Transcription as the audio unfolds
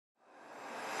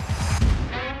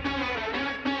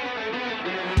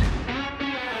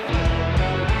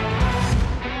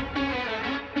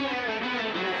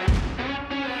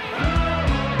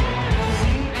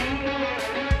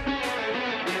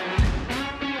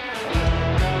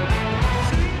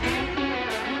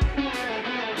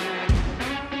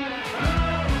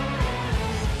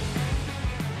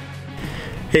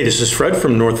Hey, this is Fred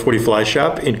from North 40 Fly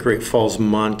Shop in Great Falls,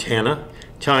 Montana.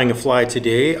 Tying a fly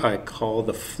today I call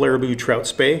the Flare-A-Bou Trout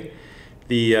Spey.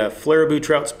 The Flare-A-Bou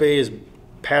Trout Spey is a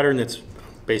pattern that's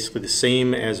basically the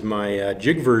same as my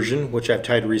jig version, which I've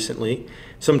tied recently.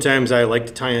 Sometimes I like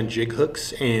to tie on jig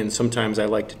hooks, and sometimes I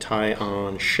like to tie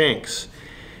on shanks.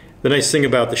 The nice thing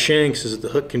about the shanks is that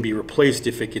the hook can be replaced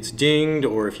if it gets dinged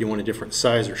or if you want a different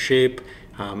size or shape.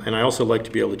 And I also like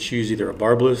to be able to choose either a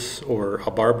barbless or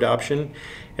a barbed option.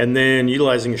 And then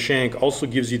utilizing a shank also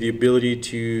gives you the ability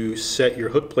to set your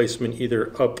hook placement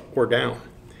either up or down.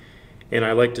 And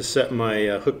I like to set my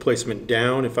hook placement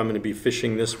down if I'm going to be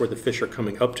fishing this where the fish are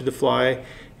coming up to the fly.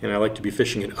 And I like to be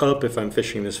fishing it up if I'm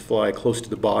fishing this fly close to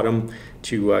the bottom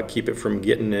to keep it from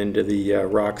getting into the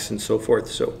rocks and so forth.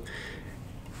 So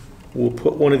we'll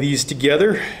put one of these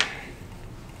together.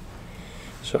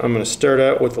 So I'm going to start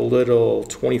out with a little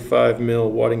 25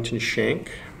 mil Waddington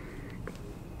shank.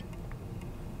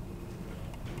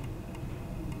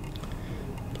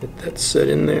 Get that set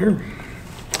in there.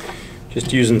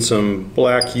 Just using some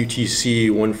black UTC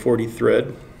 140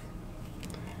 thread.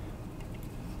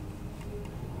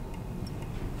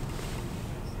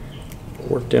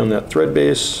 Work down that thread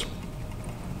base.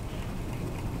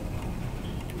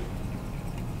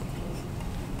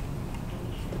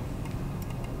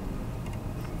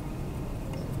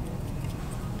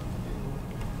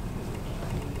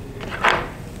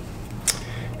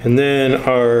 And then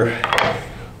our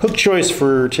hook choice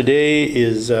for today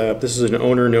is, this is an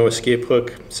owner no escape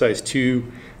hook, size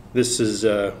 2. This is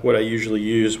what I usually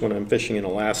use when I'm fishing in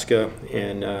Alaska,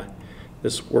 and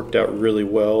this worked out really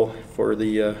well for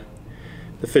the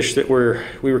fish that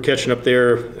we were catching up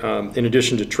there. In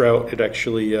addition to trout, it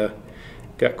actually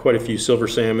got quite a few silver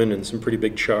salmon and some pretty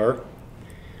big char.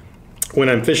 When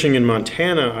I'm fishing in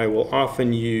Montana, I will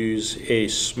often use a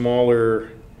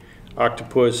smaller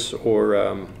octopus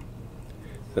or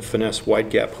the finesse wide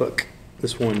gap hook.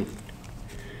 This one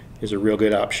is a real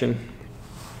good option.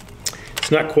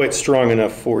 It's not quite strong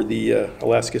enough for the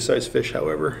Alaska size fish,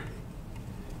 however.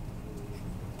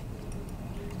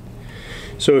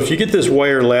 So if you get this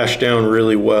wire lashed down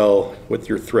really well with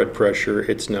your thread pressure,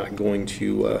 it's not going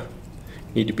to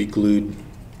need to be glued.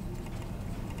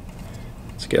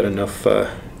 It's got enough,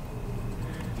 the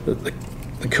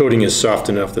coating is soft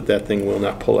enough that that thing will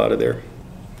not pull out of there.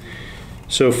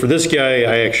 So for this guy,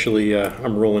 I actually,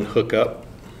 I'm rolling hook up.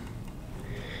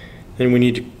 Then we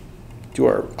need to do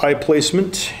our eye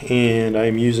placement, and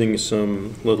I'm using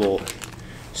some little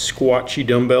squatchy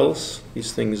dumbbells.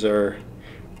 These things are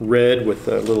red with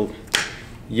a little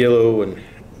yellow and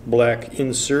black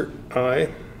insert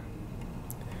eye.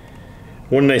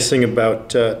 One nice thing about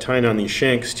tying on these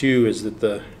shanks too is that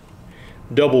the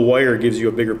double wire gives you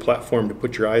a bigger platform to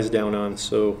put your eyes down on,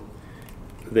 so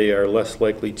they are less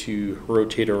likely to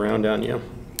rotate around on you.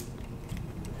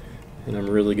 And I'm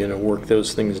really going to work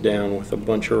those things down with a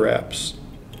bunch of wraps.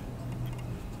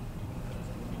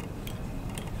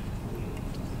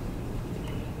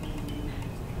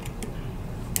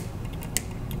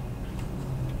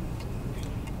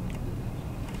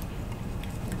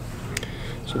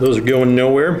 So those are going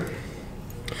nowhere.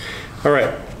 All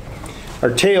right, our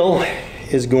tail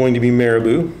is going to be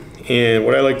marabou, and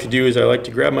what I like to do is I like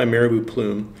to grab my marabou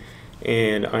plume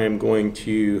and I am going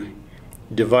to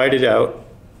divide it out.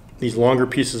 These longer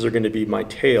pieces are going to be my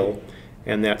tail,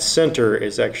 and that center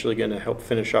is actually going to help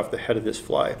finish off the head of this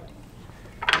fly.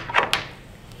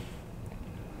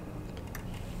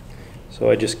 So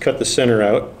I just cut the center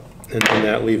out, and then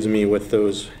that leaves me with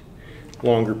those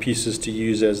longer pieces to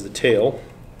use as the tail.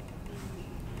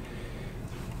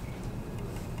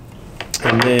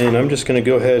 And then I'm just going to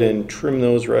go ahead and trim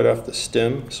those right off the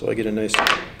stem so I get a nice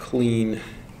clean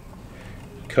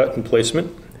cut and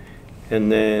placement.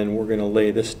 And then we're going to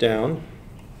lay this down.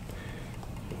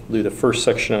 Do the first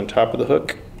section on top of the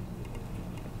hook.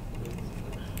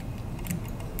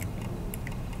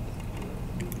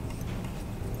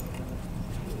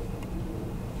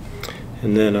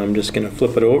 And then I'm just going to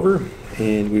flip it over,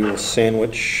 and we will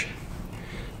sandwich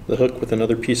the hook with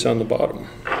another piece on the bottom.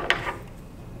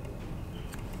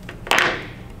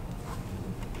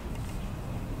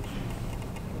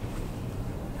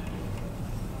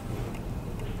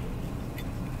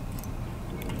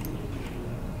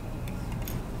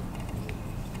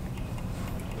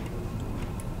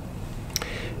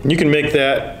 And you can make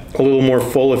that a little more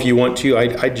full if you want to.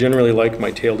 I generally like my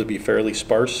tail to be fairly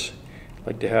sparse. I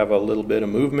like to have a little bit of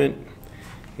movement,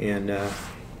 and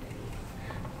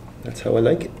that's how I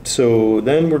like it. So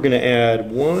then we're going to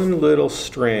add one little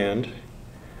strand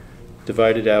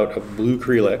divided out of blue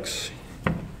Krelex,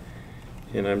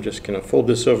 and I'm just going to fold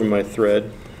this over my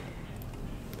thread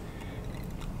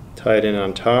tie it in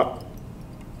on top,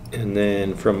 and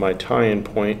then from my tie-in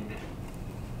point,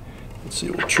 let's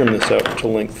see, we'll trim this out to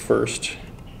length first.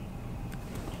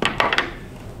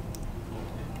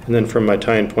 And then from my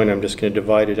tie-in point, I'm just going to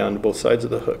divide it onto both sides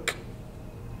of the hook.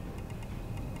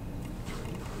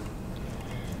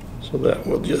 So that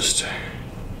will just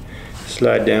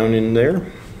slide down in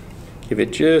there. Give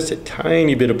it just a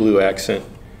tiny bit of blue accent.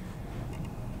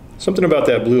 Something about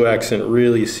that blue accent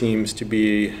really seems to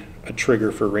be a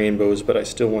trigger for rainbows, but I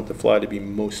still want the fly to be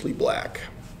mostly black.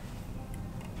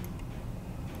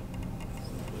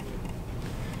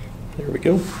 There we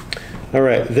go. All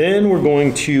right, then we're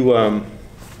going to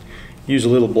use a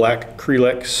little black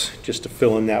acrylics just to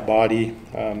fill in that body.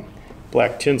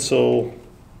 Black tinsel,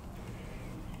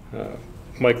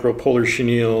 micro polar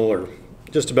chenille, or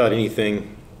just about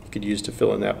anything you could use to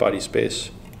fill in that body space.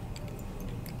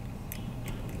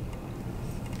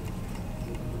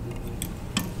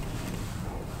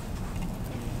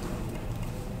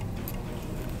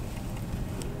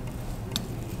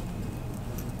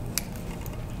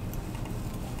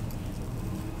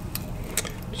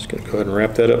 Just going to go ahead and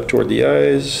wrap that up toward the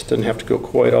eyes. Doesn't have to go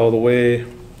quite all the way.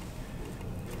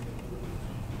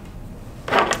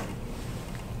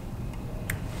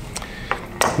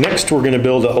 Next, we're going to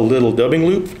build a little dubbing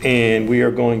loop, and we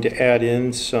are going to add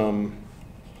in some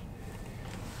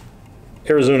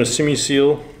Arizona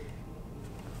semi-seal.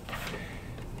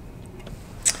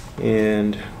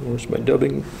 And where's my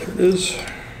dubbing? There it is.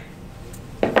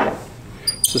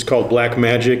 This is called Black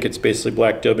Magic. It's basically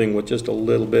black dubbing with just a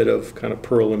little bit of kind of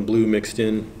pearl and blue mixed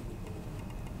in.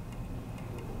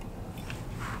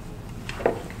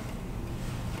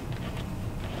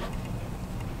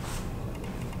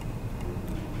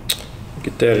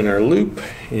 Get that in our loop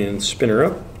and spin her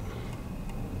up.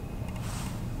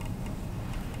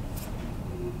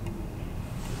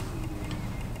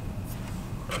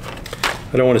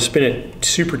 I don't want to spin it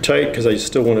super tight because I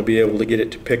still want to be able to get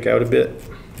it to pick out a bit.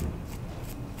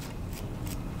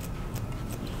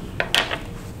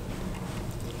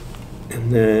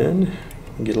 And then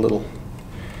get a little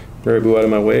Flare-A-Bou out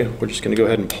of my way. We're just going to go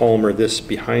ahead and palmer this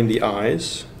behind the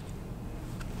eyes.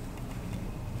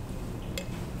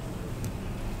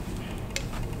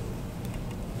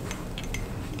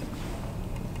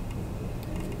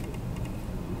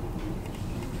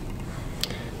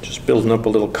 Just building up a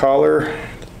little collar.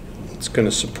 It's going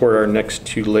to support our next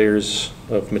two layers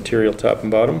of material, top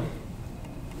and bottom.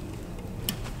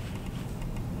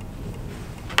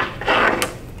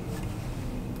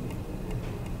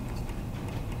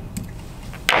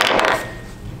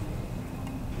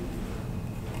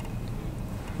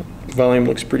 Volume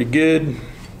looks pretty good.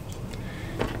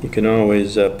 You can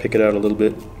always pick it out a little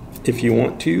bit if you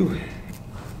want to.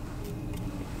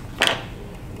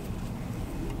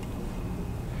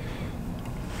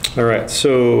 All right,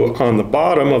 so on the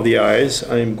bottom of the eyes,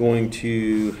 I'm going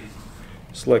to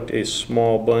select a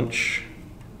small bunch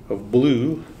of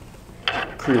blue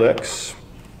acrylics.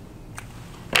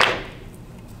 I'm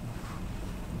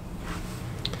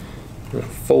going to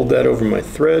fold that over my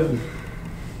thread.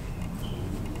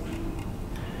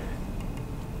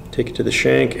 Take it to the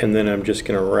shank, and then I'm just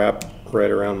going to wrap right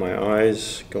around my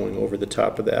eyes, going over the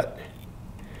top of that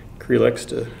acrylics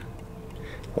to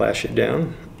lash it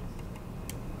down.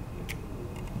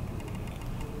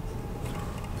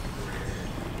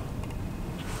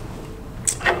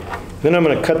 Then I'm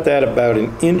going to cut that about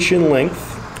 1 inch in length,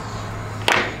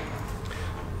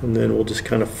 and then we'll just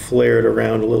kind of flare it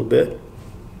around a little bit.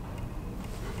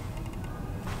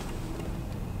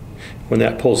 When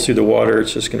that pulls through the water,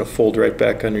 it's just going to fold right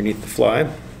back underneath the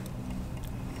fly.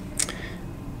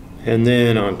 And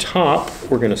then on top,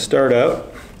 we're going to start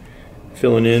out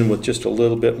filling in with just a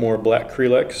little bit more black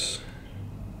acrylics.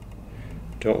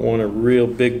 Don't want a real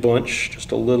big bunch,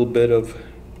 just a little bit of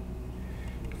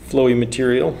flowy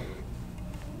material.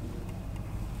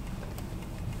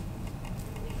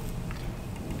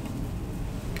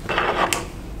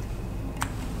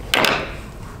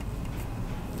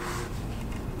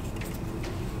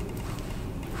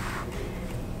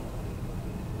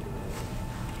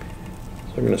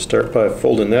 So I'm going to start by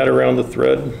folding that around the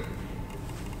thread.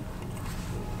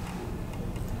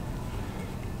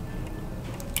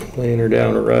 Laying her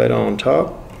down right on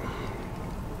top.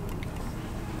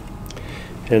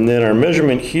 And then our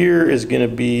measurement here is going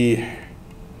to be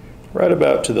right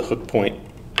about to the hook point.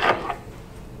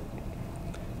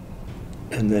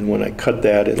 And then when I cut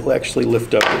that, it'll actually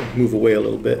lift up and move away a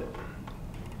little bit.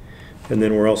 And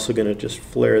then we're also going to just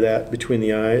flare that between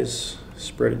the eyes,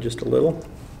 spread it just a little.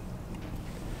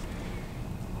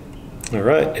 All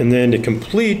right, and then to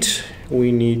complete,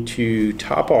 we need to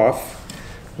top off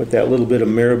with that little bit of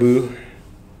marabou,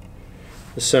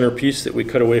 the centerpiece that we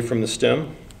cut away from the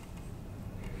stem.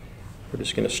 We're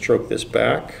just going to stroke this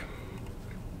back,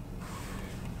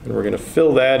 and we're going to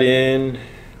fill that in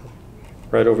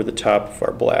right over the top of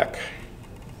our black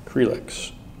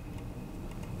acrylics.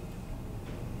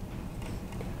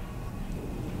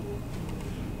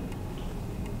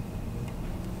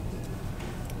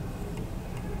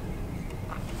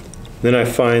 Then I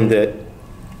find that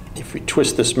if we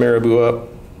twist this marabou up,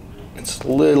 it's a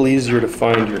little easier to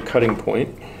find your cutting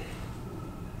point.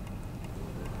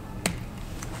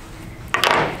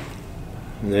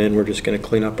 And then we're just going to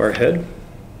clean up our head.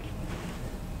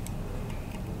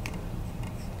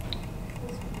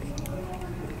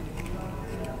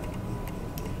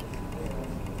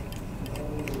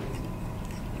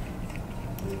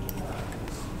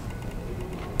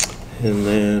 And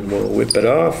then we'll whip it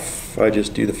off. I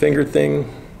just do the finger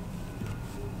thing.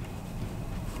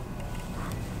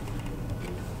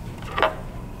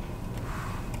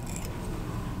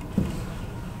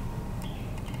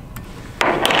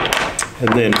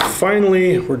 And then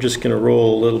finally, we're just going to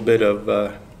roll a little bit of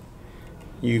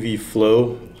UV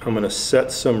flow. I'm going to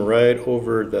set some right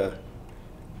over the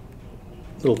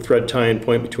little thread tying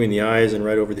point between the eyes and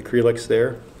right over the acrylics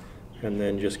there. And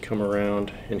then just come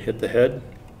around and hit the head.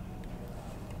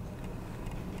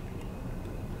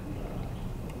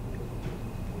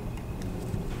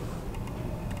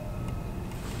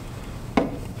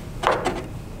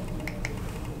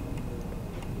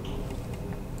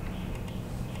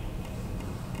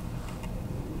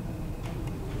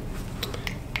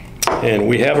 And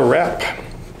we have a wrap.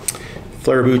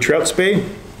 Flare-A-Bou Trout Spey.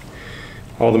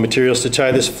 All the materials to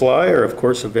tie this fly are of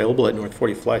course available at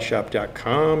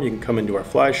north40flyshop.com. You can come into our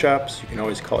fly shops. You can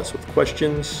always call us with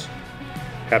questions.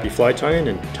 Happy fly tying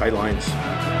and tie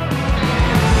lines.